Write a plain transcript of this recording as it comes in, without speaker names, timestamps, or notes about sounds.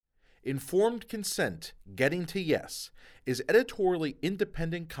Informed Consent, Getting to Yes is editorially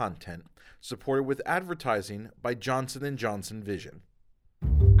independent content supported with advertising by Johnson & Johnson Vision.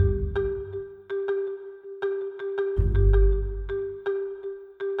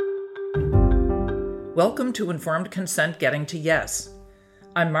 Welcome to Informed Consent, Getting to Yes.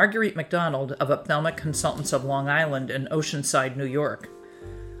 I'm Marguerite McDonald of Ophthalmic Consultants of Long Island in Oceanside, New York.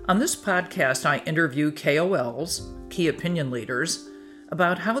 On this podcast, I interview KOLs, key opinion leaders,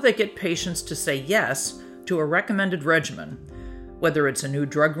 about how they get patients to say yes to a recommended regimen, whether it's a new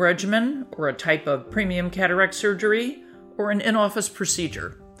drug regimen or a type of premium cataract surgery or an in-office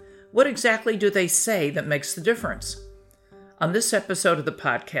procedure. What exactly do they say that makes the difference? On this episode of the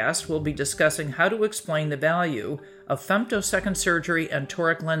podcast, we'll be discussing how to explain the value of femtosecond surgery and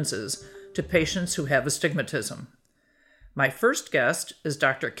toric lenses to patients who have astigmatism. My first guest is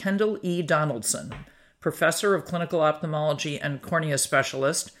Dr. Kendall E. Donaldson, Professor of Clinical Ophthalmology and Cornea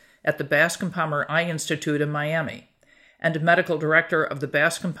Specialist at the Bascom Palmer Eye Institute in Miami, and Medical Director of the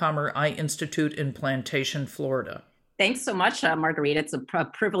Bascom Palmer Eye Institute in Plantation, Florida. Thanks so much, Marguerite. It's a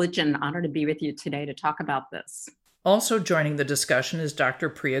privilege and honor to be with you today to talk about this. Also joining the discussion is Dr.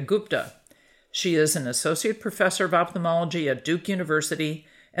 Preeya Gupta. She is an Associate Professor of Ophthalmology at Duke University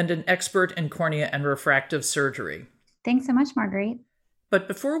and an expert in cornea and refractive surgery. Thanks so much, Marguerite. But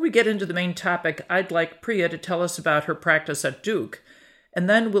before we get into the main topic, I'd like Preeya to tell us about her practice at Duke, and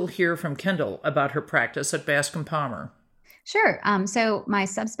then we'll hear from Kendall about her practice at Bascom Palmer. Sure. So my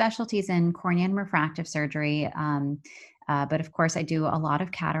subspecialty is in cornea and refractive surgery, but of course I do a lot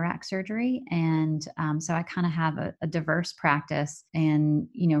of cataract surgery, and so I kind of have a diverse practice, and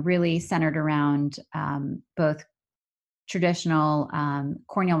really centered around both traditional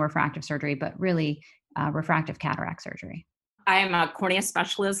corneal refractive surgery, but really refractive cataract surgery. I'm a cornea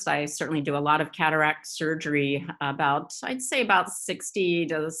specialist. I certainly do a lot of cataract surgery. I'd say about 60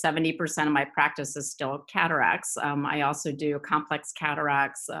 to 70% of my practice is still cataracts. I also do complex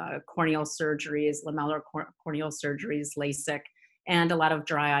cataracts, corneal surgeries, lamellar corneal surgeries, LASIK, and a lot of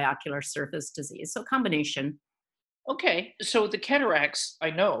dry eye ocular surface disease. So combination. Okay, so the cataracts,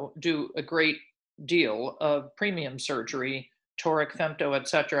 I know, do a great deal of premium surgery, toric, femto,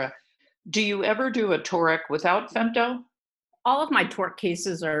 etc. Do you ever do a toric without femto? All of my toric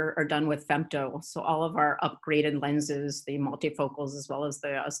cases are done with femto. So all of our upgraded lenses, the multifocals, as well as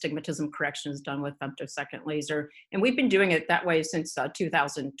the astigmatism correction is done with femtosecond laser. And we've been doing it that way since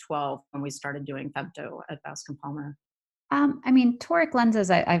 2012 when we started doing femto at Bascom Palmer. Toric lenses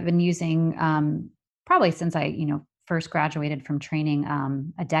I've been using probably since I, first graduated from training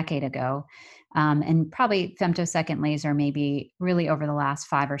a decade ago. And probably femtosecond laser maybe really over the last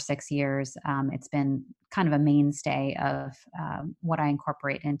 5 or 6 years. It's been kind of a mainstay of what I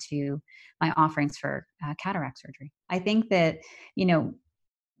incorporate into my offerings for cataract surgery. I think that,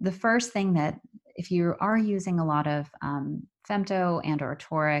 the first thing that if you are using a lot of femto and or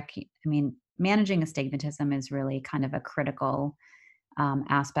toric, managing astigmatism is really kind of a critical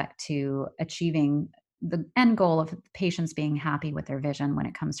aspect to achieving the end goal of patients being happy with their vision when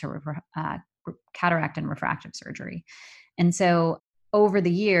it comes to cataract and refractive surgery. And so over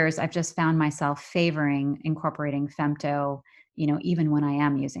the years, I've just found myself favoring incorporating femto, even when I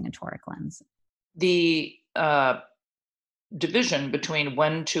am using a toric lens. The division between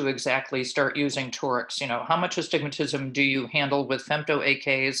when to exactly start using torics, how much astigmatism do you handle with femto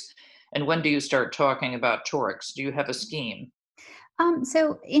AKs, and when do you start talking about torics? Do you have a scheme?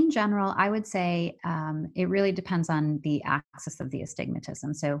 So in general, I would say it really depends on the axis of the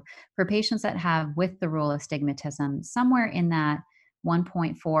astigmatism. So for patients that have with the rule astigmatism, somewhere in that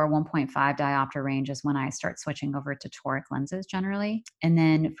 1.4, 1.5 diopter range is when I start switching over to toric lenses generally. And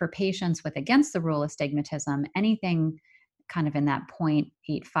then for patients with against the rule astigmatism, anything kind of in that 0.85,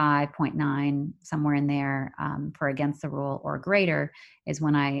 0.9, somewhere in there for against the rule or greater is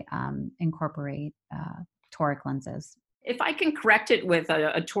when I incorporate toric lenses. If I can correct it with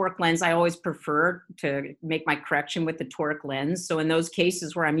a toric lens, I always prefer to make my correction with the toric lens. So in those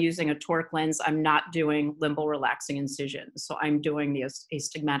cases where I'm using a toric lens, I'm not doing limbal relaxing incisions. So I'm doing the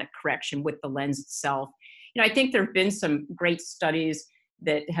astigmatic correction with the lens itself. I think there have been some great studies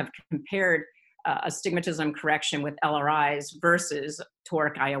that have compared astigmatism correction with LRIs versus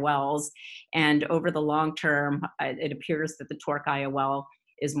toric IOLs. And over the long term, it appears that the toric IOL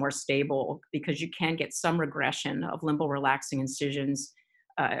is more stable because you can get some regression of limbal relaxing incisions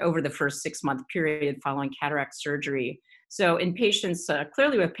over the first 6-month period following cataract surgery. So in patients,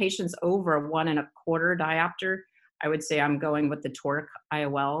 clearly with patients over 1.25 diopter, I would say I'm going with the toric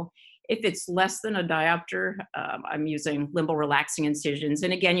IOL. If it's less than a diopter, I'm using limbal relaxing incisions.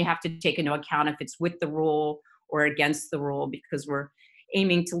 And again, you have to take into account if it's with the rule or against the rule, because we're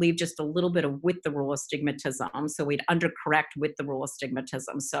aiming to leave just a little bit of with the rule astigmatism. So we'd undercorrect with the rule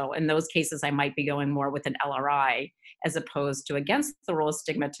astigmatism. So in those cases, I might be going more with an LRI as opposed to against the rule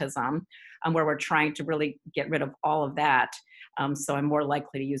astigmatism, where we're trying to really get rid of all of that. So I'm more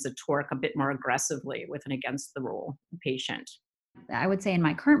likely to use a toric a bit more aggressively with an against the rule patient. I would say in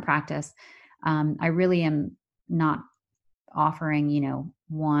my current practice, I really am not offering,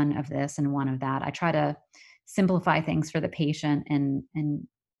 one of this and one of that. I try to simplify things for the patient and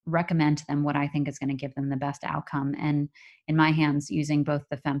recommend to them what I think is going to give them the best outcome. And in my hands, using both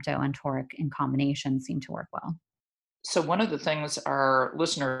the femto and toric in combination seem to work well. So one of the things our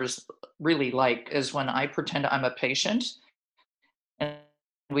listeners really like is when I pretend I'm a patient and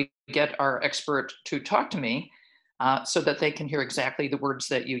we get our expert to talk to me so that they can hear exactly the words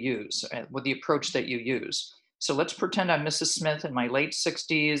that you use with the approach that you use. So let's pretend I'm Mrs. Smith in my late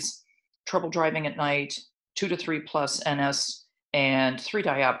 60s, trouble driving at night, 2 to 3 plus NS, and 3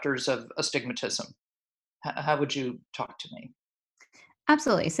 diopters of astigmatism. How would you talk to me?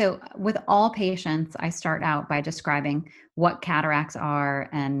 Absolutely. So with all patients, I start out by describing what cataracts are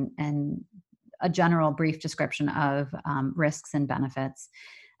and a general brief description of risks and benefits.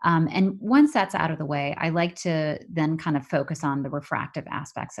 And once that's out of the way, I like to then kind of focus on the refractive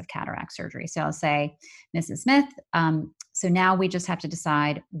aspects of cataract surgery. So I'll say, Mrs. Smith, so now we just have to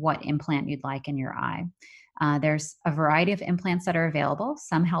decide what implant you'd like in your eye. There's a variety of implants that are available.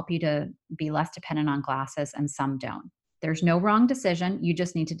 Some help you to be less dependent on glasses and some don't. There's no wrong decision. You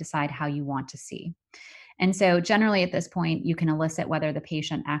just need to decide how you want to see. And so generally at this point, you can elicit whether the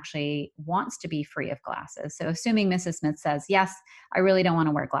patient actually wants to be free of glasses. So assuming Mrs. Smith says, yes, I really don't want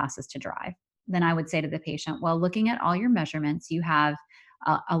to wear glasses to drive, then I would say to the patient, well, looking at all your measurements, you have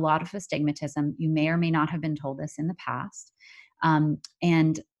a lot of astigmatism. You may or may not have been told this in the past.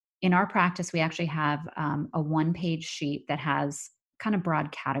 And in our practice, we actually have a one-page sheet that has kind of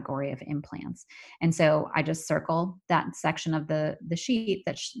broad category of implants. And so I just circle that section of the sheet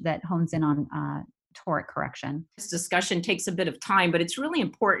that hones in on toric correction. This discussion takes a bit of time, but it's really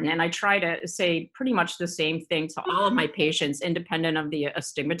important. And I try to say pretty much the same thing to all of my patients, independent of the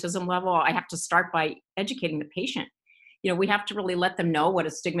astigmatism level. I have to start by educating the patient. We have to really let them know what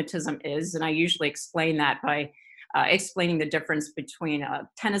astigmatism is. And I usually explain that by explaining the difference between a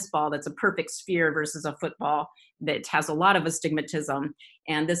tennis ball that's a perfect sphere versus a football that has a lot of astigmatism.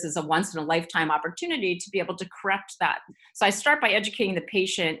 And this is a once in a lifetime opportunity to be able to correct that. So I start by educating the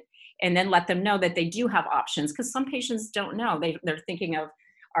patient and then let them know that they do have options, because some patients don't know. They're thinking of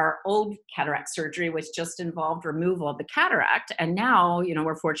our old cataract surgery, which just involved removal of the cataract. And now,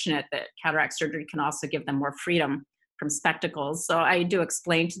 we're fortunate that cataract surgery can also give them more freedom from spectacles. So I do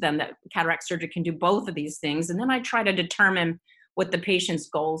explain to them that cataract surgery can do both of these things. And then I try to determine what the patient's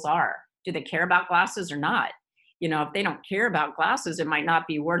goals are. Do they care about glasses or not? If they don't care about glasses, it might not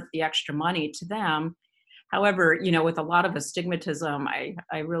be worth the extra money to them. However, with a lot of astigmatism,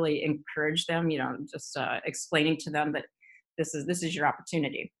 I really encourage them, just explaining to them that this is your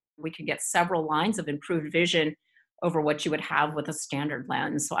opportunity. We could get several lines of improved vision over what you would have with a standard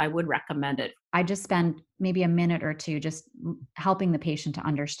lens. So I would recommend it. I just spend maybe a minute or two just helping the patient to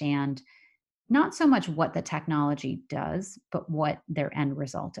understand not so much what the technology does, but what their end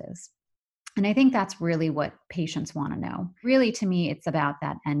result is. And I think that's really what patients want to know. Really, to me, it's about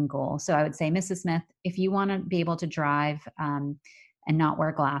that end goal. So I would say, Mrs. Smith, if you want to be able to drive and not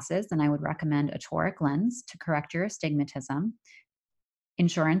wear glasses, then I would recommend a toric lens to correct your astigmatism.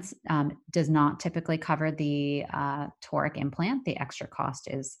 Insurance does not typically cover the toric implant. The extra cost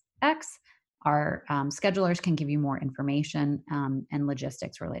is X. Our schedulers can give you more information and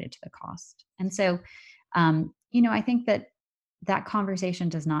logistics related to the cost. And so, I think that conversation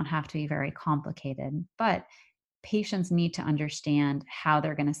does not have to be very complicated, but patients need to understand how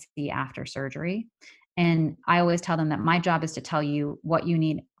they're going to see after surgery. And I always tell them that my job is to tell you what you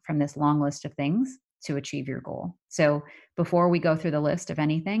need from this long list of things to achieve your goal. So before we go through the list of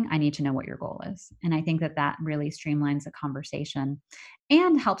anything, I need to know what your goal is. And I think that really streamlines the conversation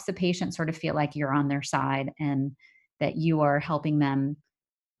and helps the patient sort of feel like you're on their side and that you are helping them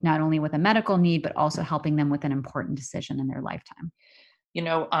not only with a medical need, but also helping them with an important decision in their lifetime.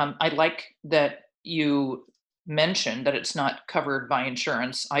 I like that you mentioned that it's not covered by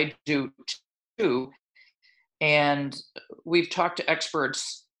insurance. I do too. And we've talked to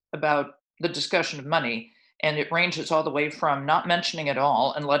experts about the discussion of money, and it ranges all the way from not mentioning it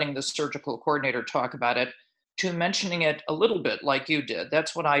all and letting the surgical coordinator talk about it to mentioning it a little bit like you did.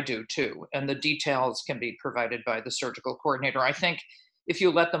 That's what I do too. And the details can be provided by the surgical coordinator. I think if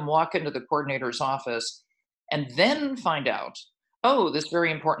you let them walk into the coordinator's office and then find out oh, this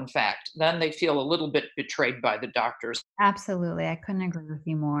very important fact, then they feel a little bit betrayed by the doctors. Absolutely. I couldn't agree with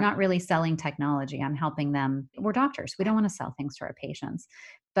you more. Not really selling technology. I'm helping them. We're doctors. We don't want to sell things to our patients.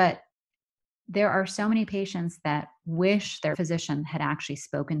 But there are so many patients that wish their physician had actually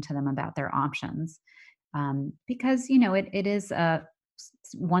spoken to them about their options, because, it is a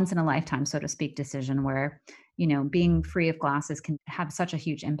once in a lifetime, so to speak, decision where, being free of glasses can have such a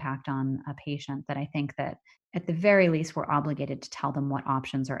huge impact on a patient that I think that at the very least, we're obligated to tell them what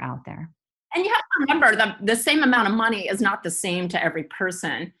options are out there. And you have to remember the same amount of money is not the same to every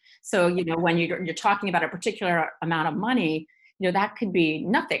person. So, when you're talking about a particular amount of money, that could be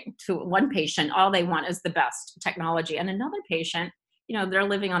nothing to one patient. All they want is the best technology. And another patient, they're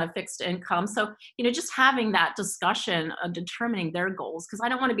living on a fixed income. So, just having that discussion of determining their goals, because I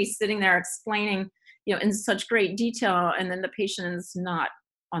don't want to be sitting there explaining, in such great detail, and then the patient is not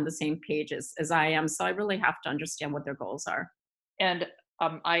on the same page as I am. So I really have to understand what their goals are. And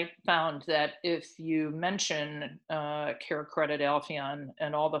I found that if you mention Care Credit Alpheon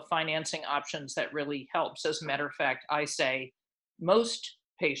and all the financing options, that really helps. As a matter of fact, I say most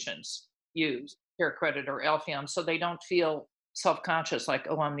patients use Care Credit or Alpheon so they don't feel self-conscious, like,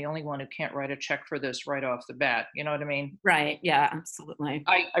 oh, I'm the only one who can't write a check for this right off the bat. You know what I mean? Right. Yeah, absolutely.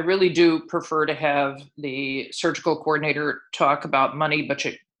 I really do prefer to have the surgical coordinator talk about money, but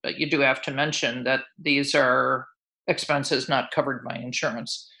you do have to mention that these are expenses not covered by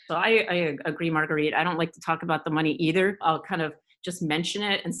insurance. So I agree, Marguerite. I don't like to talk about the money either. I'll kind of just mention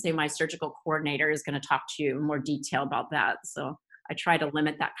it and say my surgical coordinator is going to talk to you in more detail about that. So I try to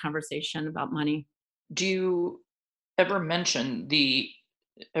limit that conversation about money. Do you ever mention the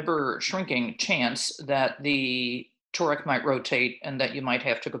ever shrinking chance that the toric might rotate and that you might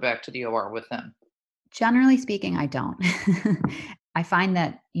have to go back to the OR with them? Generally speaking, I don't. I find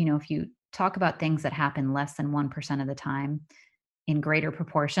that, if you talk about things that happen less than 1% of the time in greater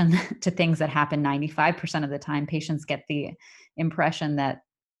proportion to things that happen 95% of the time, patients get the impression that,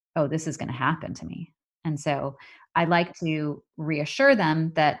 oh, this is going to happen to me. And so I like to reassure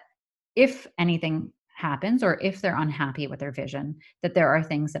them that if anything happens or if they're unhappy with their vision, that there are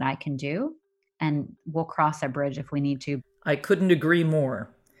things that I can do, and we'll cross a bridge if we need to. I couldn't agree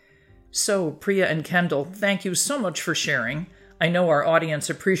more. So, Preeya and Kendall, thank you so much for sharing. I know our audience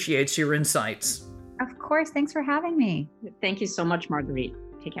appreciates your insights. Of course. Thanks for having me. Thank you so much, Marguerite.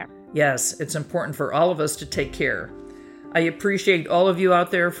 Take care. Yes, it's important for all of us to take care. I appreciate all of you out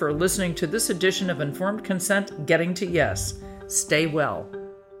there for listening to this edition of Informed Consent Getting to Yes. Stay well.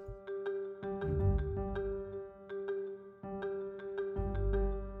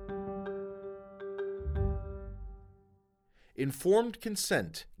 Informed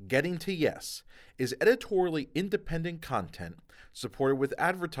Consent Getting to Yes is editorially independent content supported with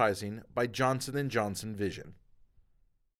advertising by Johnson & Johnson Vision.